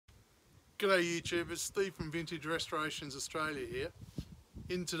G'day YouTube, it's Steve from Vintage Restorations Australia here.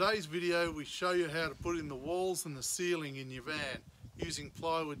 In today's video we show you how to put in the walls and the ceiling in your van using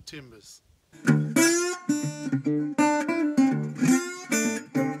plywood timbers.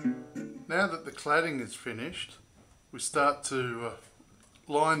 Now that the cladding is finished, we start to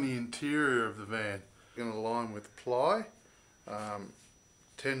line the interior of the van. We're going to line with ply,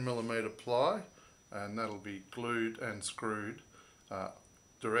 10mm ply, and that'll be glued and screwed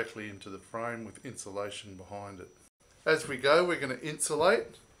directly into the frame with insulation behind it. As we go, we're going to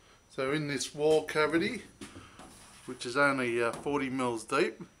insulate. So in this wall cavity, which is only 40mm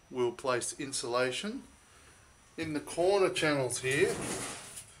deep, we'll place insulation. In the corner channels here,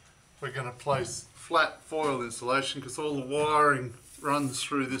 we're going to place flat foil insulation because all the wiring runs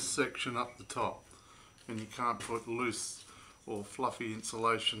through this section up the top, and you can't put loose or fluffy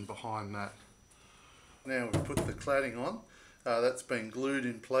insulation behind that. Now we put the cladding on. That's been glued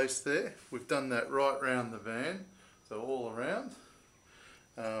in place there. We've done that right round the van, so all around.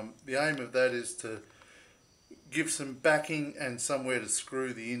 The aim of that is to give some backing and somewhere to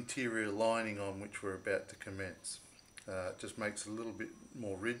screw the interior lining on, which we're about to commence. It just makes it a little bit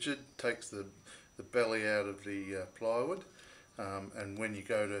more rigid, takes the belly out of the plywood, and when you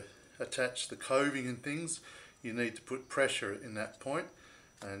go to attach the coving and things, you need to put pressure in that point,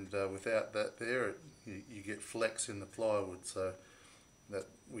 and without that there, you get flex in the plywood, so that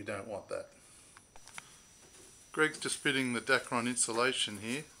we don't want that. Greg's just fitting the Dacron insulation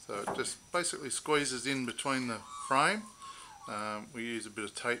here, so it just basically squeezes in between the frame. We use a bit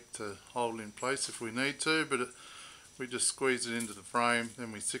of tape to hold in place if we need to, but we just squeeze it into the frame,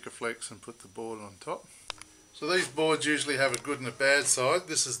 then we Sikaflex and put the board on top. So these boards usually have a good and a bad side.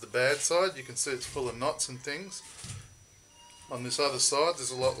 This is the bad side. You can see it's full of knots and things. On this other side there's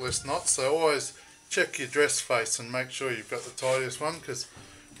a lot less knots, so always check your dress face and make sure you've got the tightest one, because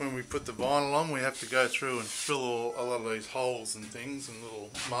when we put the vinyl on we have to go through and fill a lot of these holes and things and little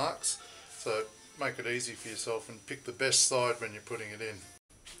marks, so make it easy for yourself and pick the best side when you're putting it in.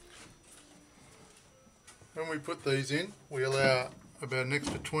 When we put these in, we allow about an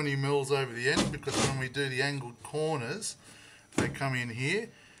extra 20mm over the end, because when we do the angled corners they come in here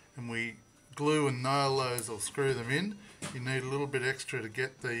and we glue and nail those or screw them in. You need a little bit extra to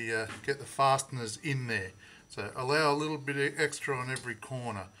get the fasteners in there. So allow a little bit extra on every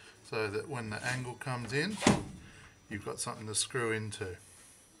corner so that when the angle comes in, you've got something to screw into.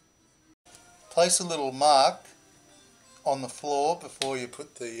 Place a little mark on the floor before you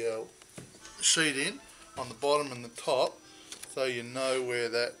put the sheet in, on the bottom and the top, so you know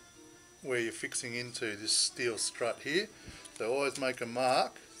where you're fixing into this steel strut here. So always make a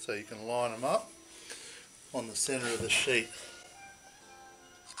mark so you can line them up on the centre of the sheet.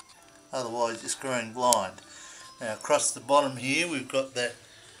 Otherwise you're screwing blind. Now across the bottom here we've got that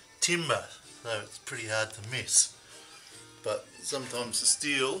timber, so it's pretty hard to miss. But sometimes the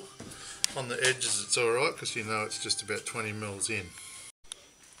steel on the edges it's alright, because you know it's just about 20mm in.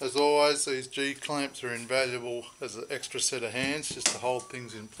 As always, these G-clamps are invaluable as an extra set of hands just to hold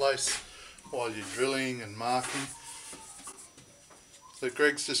things in place while you're drilling and marking. So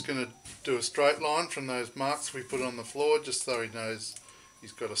Greg's just going to do a straight line from those marks we put on the floor, just so he knows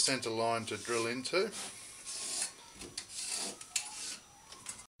he's got a centre line to drill into.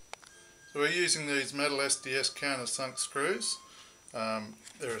 So we're using these metal SDS countersunk screws.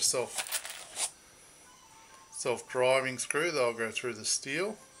 They're a self-driving screw. They'll go through the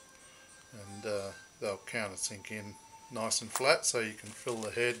steel and they'll countersink in nice and flat, so you can fill the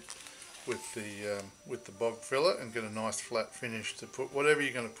head with the bog filler and get a nice flat finish to put whatever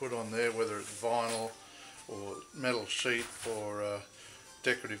you're going to put on there, whether it's vinyl or metal sheet or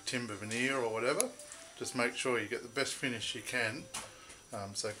decorative timber veneer or whatever. Just make sure you get the best finish you can.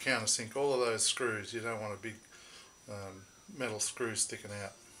 So countersink all of those screws. You don't want a big metal screw sticking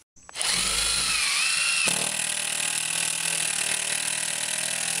out.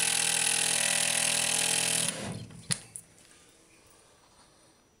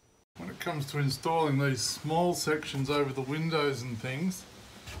 Comes to installing these small sections over the windows and things,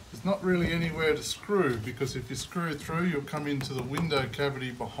 there's not really anywhere to screw, because if you screw through you'll come into the window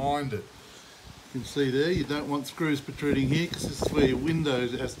cavity behind it. You can see there you don't want screws protruding here, because this is where your window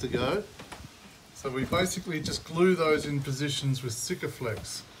has to go. So we basically just glue those in positions with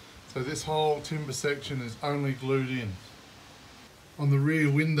Sikaflex. So this whole timber section is only glued in. On the rear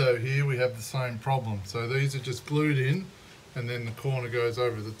window here we have the same problem, so these are just glued in and then the corner goes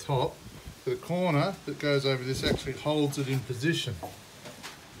over the top. The corner that goes over this actually holds it in position.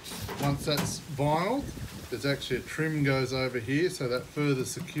 Once that's vinyled, there's actually a trim goes over here, so that further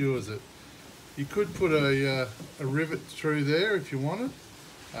secures it. You could put a rivet through there if you wanted,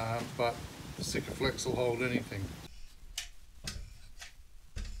 but the Sikaflex will hold anything.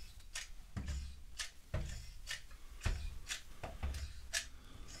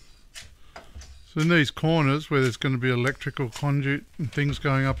 So in these corners where there's going to be electrical conduit and things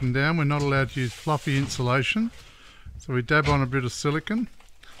going up and down, we're not allowed to use fluffy insulation. So we dab on a bit of silicone,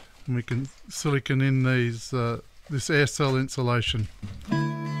 and we can silicone in these this air cell insulation.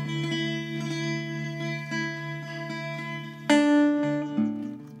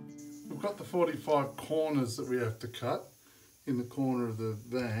 We've got the 45 corners that we have to cut in the corner of the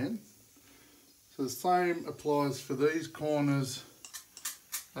van. So the same applies for these corners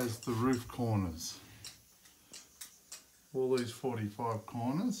as the roof corners. All these 45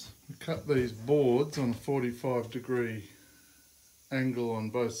 corners. We cut these boards on a 45-degree angle on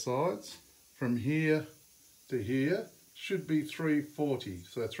both sides. From here to here should be 340,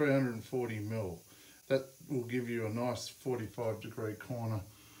 so 340 mil. That will give you a nice 45-degree corner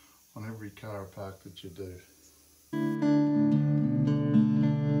on every Carapark that you do.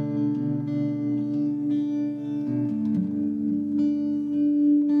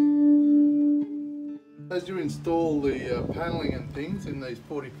 As you install the panelling and things in these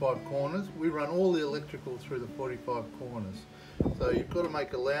 45 corners, we run all the electrical through the 45 corners. So you've got to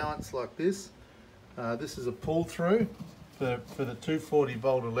make allowance like this. This is a pull through for the 240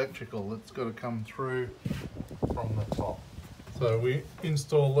 volt electrical that's got to come through from the top. So we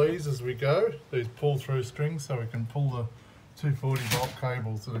install these as we go, these pull through strings, so we can pull the 240 volt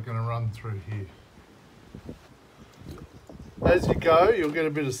cables that are going to run through here. As you go, you'll get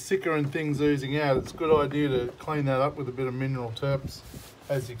a bit of sicker and things oozing out. It's a good idea to clean that up with a bit of mineral terps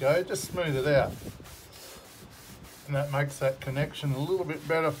as you go. Just smooth it out. And that makes that connection a little bit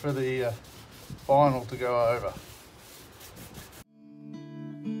better for the vinyl to go over.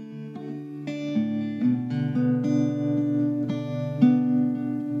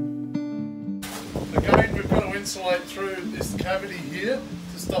 Again, we've got to insulate through this cavity here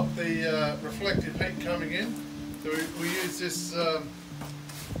to stop the reflective heat coming in. So we use this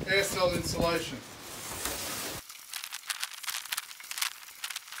air cell insulation.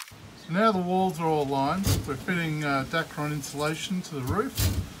 So now the walls are all lined. We're fitting Dacron insulation to the roof.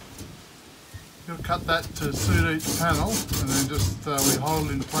 You'll cut that to suit each panel, and then just we hold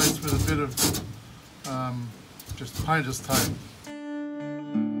it in place with a bit of just painter's tape.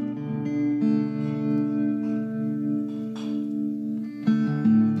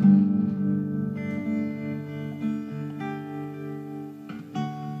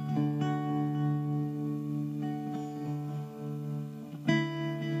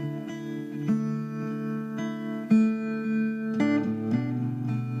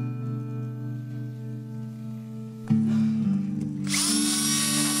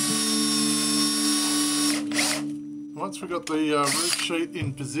 Once we've got the roof sheet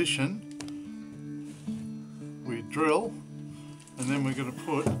in position, we drill, and then we're going to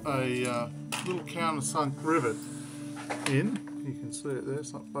put a little countersunk rivet in. You can see it there,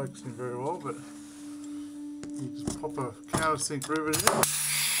 it's not focusing very well, but you just pop a countersink rivet in,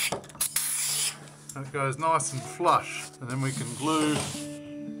 and it goes nice and flush, and then we can glue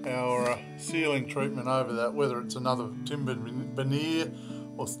our sealing treatment over that, whether it's another timber veneer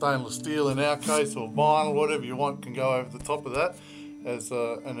or stainless steel in our case, or vinyl, whatever you want can go over the top of that as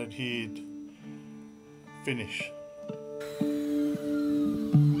an adhered finish.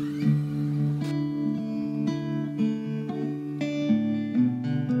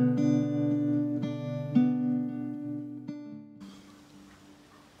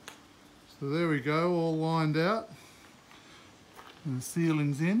 So there we go, all lined out and the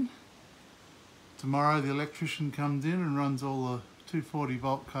ceiling's in. Tomorrow the electrician comes in and runs all the 240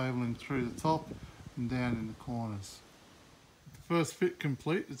 volt cabling through the top and down in the corners. With the first fit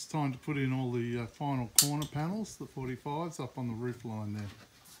complete, it's time to put in all the final corner panels, the 45s, up on the roof line there.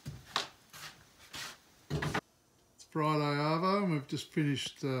 It's Friday Arvo, and we've just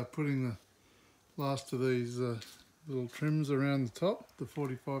finished putting the last of these little trims around the top, the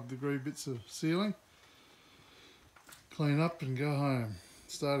 45-degree bits of ceiling. Clean up and go home.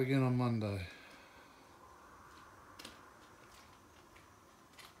 Start again on Monday.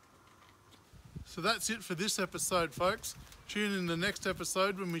 So that's it for this episode, folks. Tune in the next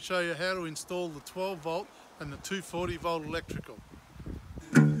episode when we show you how to install the 12 volt and the 240 volt electrical.